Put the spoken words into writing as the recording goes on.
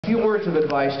few words of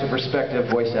advice to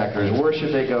prospective voice actors. Where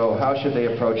should they go? How should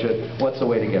they approach it? What's the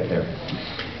way to get there?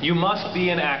 You must be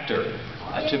an actor.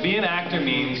 To be an actor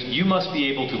means you must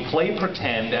be able to play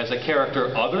pretend as a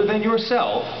character other than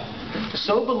yourself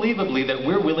so believably that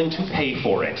we're willing to pay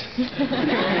for it.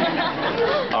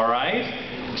 All right?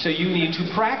 So you need to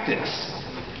practice.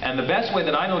 And the best way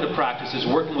that I know to practice is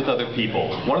working with other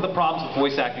people. One of the problems with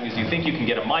voice acting is you think you can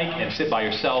get a mic and sit by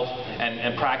yourself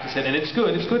and practice it, and it's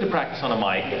good to practice on a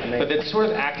mic, but that's sort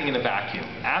of acting in a vacuum.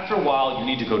 After a while, you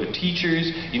need to go to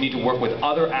teachers, you need to work with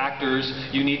other actors,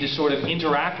 you need to sort of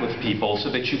interact with people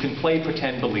so that you can play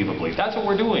pretend believably. That's what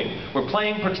we're doing. We're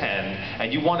playing pretend,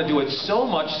 and you want to do it so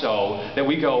much so that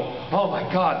we go, oh my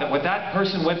God, what that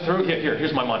person went through,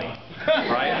 here's my money.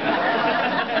 Right?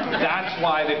 That's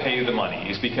why they pay you the money,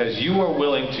 is because you are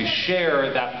willing to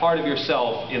share that part of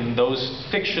yourself in those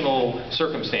fictional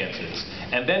circumstances,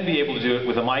 and then be able to do it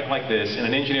with a mic like this, and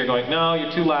an engineer going, no,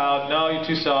 you're too loud, no, you're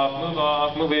too soft, move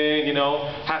off, move in, you know,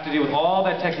 have to deal with all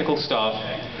that technical stuff,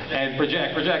 and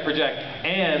project,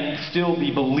 and still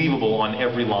be believable on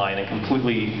every line and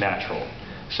completely natural.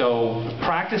 So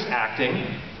practice acting,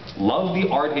 love the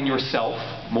art in yourself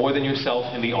more than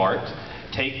yourself in the art.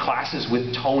 Take classes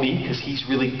with Tony, because he's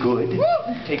really good. Woo!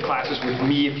 Take classes with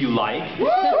me if you like. Woo!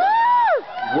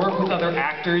 Work with other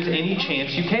actors any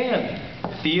chance you can.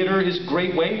 Theater is a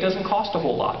great way, it doesn't cost a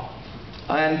whole lot.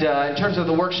 And in terms of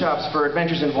the workshops for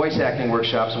Adventures in Voice Acting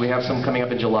workshops, we have some coming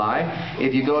up in July.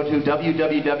 If you go to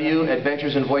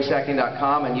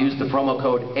www.adventuresinvoiceacting.com and use the promo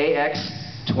code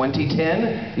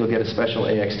AX2010, you'll get a special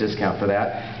AX discount for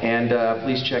that. And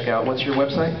please check out, what's your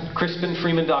website?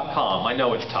 CrispinFreeman.com. I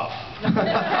know it's tough. By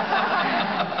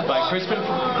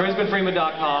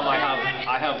CrispinFreeman.com, I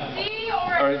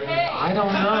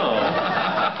don't know.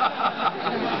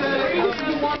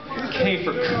 K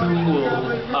for cool.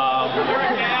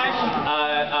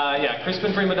 Yeah,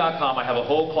 CrispinFreeman.com. I have a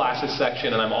whole classes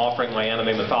section, and I'm offering my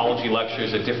anime mythology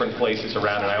lectures at different places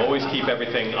around, and I always keep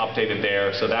everything updated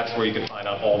there, so that's where you can find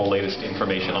out all the latest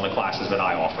information on the classes that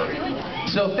I offer.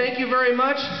 So thank you very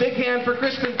much. Big hand for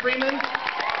Crispin Freeman.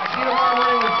 I'll see you tomorrow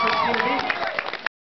morning with Christina B.